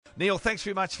Neil, thanks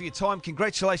very much for your time.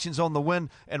 Congratulations on the win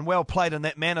and well played in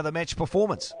that man of the match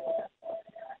performance.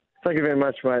 Thank you very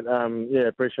much, mate.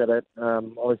 Appreciate it.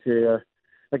 Obviously, a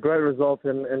great result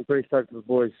and pretty stoked with the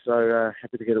boys, so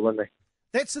happy to get a win there.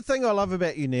 That's the thing I love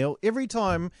about you, Neil. Every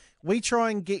time we try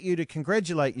and get you to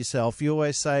congratulate yourself, you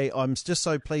always say, I'm just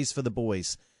so pleased for the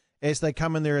boys, as they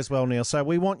come in there as well, Neil. So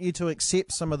we want you to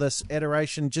accept some of this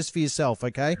adoration just for yourself,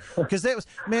 okay? Because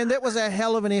that was a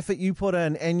hell of an effort you put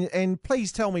in. And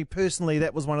please tell me personally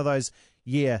that was one of those,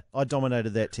 I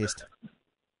dominated that test.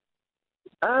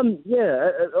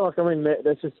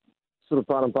 That's just sort of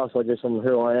part and parcel, I guess, of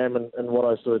who I am and what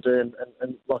I sort of do.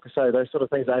 And like I say, those sort of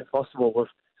things ain't possible with.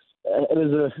 It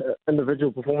is an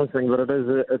individual performance thing, but it is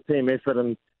a team effort,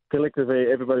 and collectively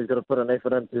everybody's got to put an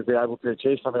effort in to be able to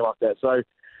achieve something like that. So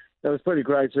it was pretty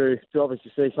great to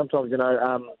obviously see. Sometimes,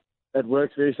 it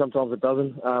works for you, sometimes it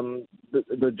doesn't.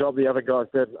 The job the other guys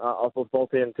did, I thought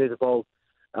Bolte and Teza bowled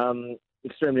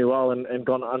extremely well and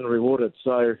gone unrewarded.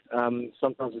 So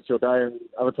sometimes it's your day and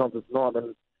other times it's not.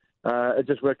 And it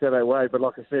just worked out that way. But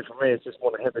like I said, for me, it's just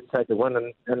more than happy to take the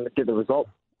win and get the result.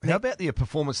 How about the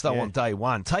performance, though, on day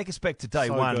one? Take us back to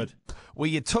day one, good. Where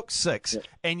you took 6,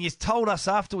 and you told us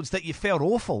afterwards that you felt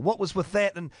awful. What was with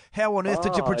that, and how on earth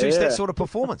did you produce that sort of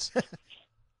performance?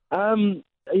 I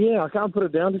can't put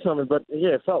it down to something, but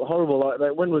it felt horrible. Like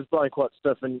that wind was blowing quite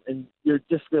stiff, and you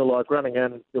just feel like running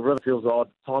in. The rhythm feels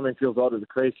odd, timing feels odd at the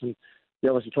crease, and you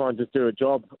obviously try and just do a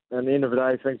job. And at the end of the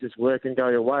day, things just work and go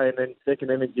your way, and then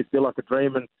second inning you feel like a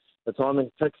dream, and the timing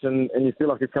ticks and you feel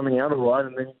like it's coming out all right,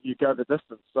 and then you go the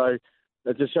distance. So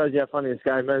it just shows you how funny this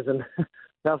game is and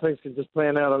how things can just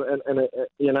plan out in a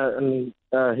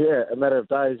matter of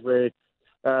days where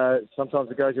sometimes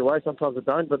it goes your way, sometimes it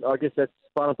don't. But I guess that's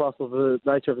part and parcel of the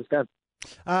nature of this game.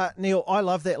 Neil, I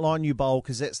love that line you bowl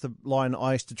because that's the line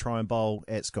I used to try and bowl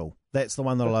at school. That's the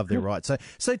one that I love there, right? So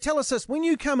tell us this: when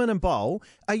you come in and bowl,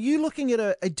 are you looking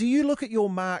at do you look at your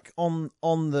mark on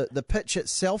the pitch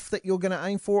itself that you're going to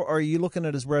aim for, or are you looking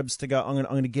at his ribs to go, I'm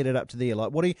going to get it up to there?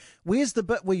 Like, where's the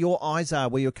bit where your eyes are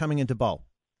where you're coming into bowl?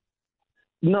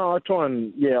 No, I try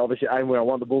and obviously aim where I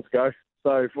want the ball to go.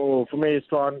 So for me, it's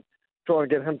try and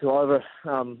get him to either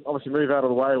obviously move out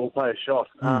of the way or play a shot.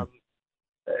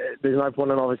 There's no point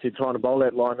in obviously trying to bowl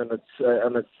that line and it's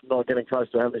not getting close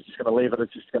to him. It's just going to leave it.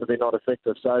 It's just going to be not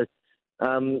effective. So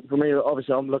for me,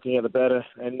 obviously, I'm looking at the batter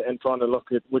and trying to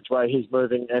look at which way he's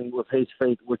moving and with his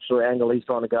feet, which sort of angle he's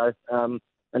trying to go, and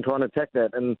trying to attack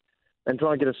that and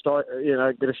try and get a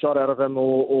shot out of him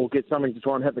or get something to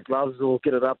try and hit the gloves or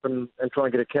get it up and try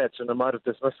and get a catch and a motive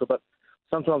dismissal. But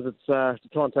sometimes it's to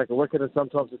try and take a wicket, and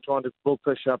sometimes it's trying to bull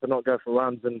push up and not go for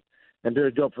runs and do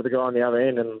a job for the guy on the other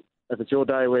end. And if it's your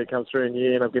day where it comes through and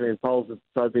you end up getting poles,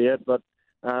 so be it. But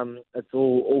it's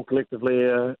all collectively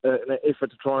an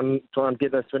effort to try and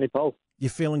get those 20 poles. You're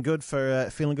feeling good for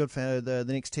the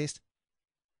next test?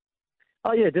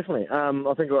 Oh yeah, definitely.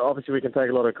 I think obviously we can take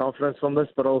a lot of confidence from this,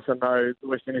 but also know the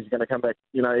West Indies are going to come back,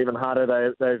 even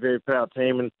harder. They're a very proud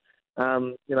team, and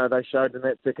they showed in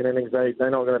that second innings they're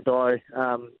not going to die,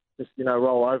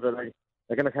 roll over.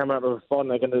 They're going to come out of the spot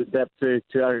and they're going to adapt to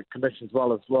our conditions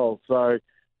well as well. So.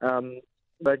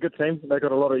 They're a good team. They've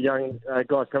got a lot of young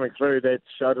guys coming through that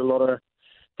showed a lot of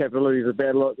capabilities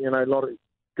about a lot of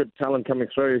good talent coming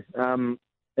through in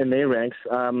their ranks.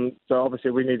 So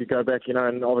obviously we need to go back,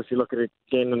 and obviously look at it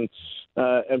again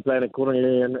and plan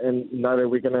accordingly and know that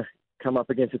we're going to come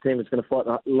up against a team that's going to fight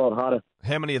a lot harder.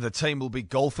 How many of the team will be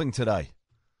golfing today?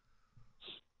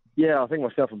 Yeah, I think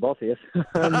myself and Boss, yes.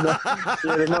 There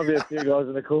might be a few guys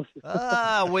in the course.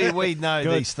 We know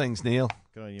these things, Neil.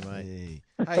 Good on you, mate.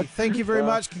 Hey, thank you very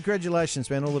much. Congratulations,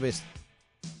 man. All the best.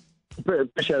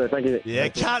 Appreciate it. Thank you. Yeah,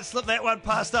 can't slip that one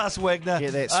past us, Wagner. Yeah,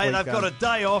 that's hey, sweet they've going. got a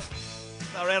day off.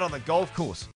 They're out on the golf course.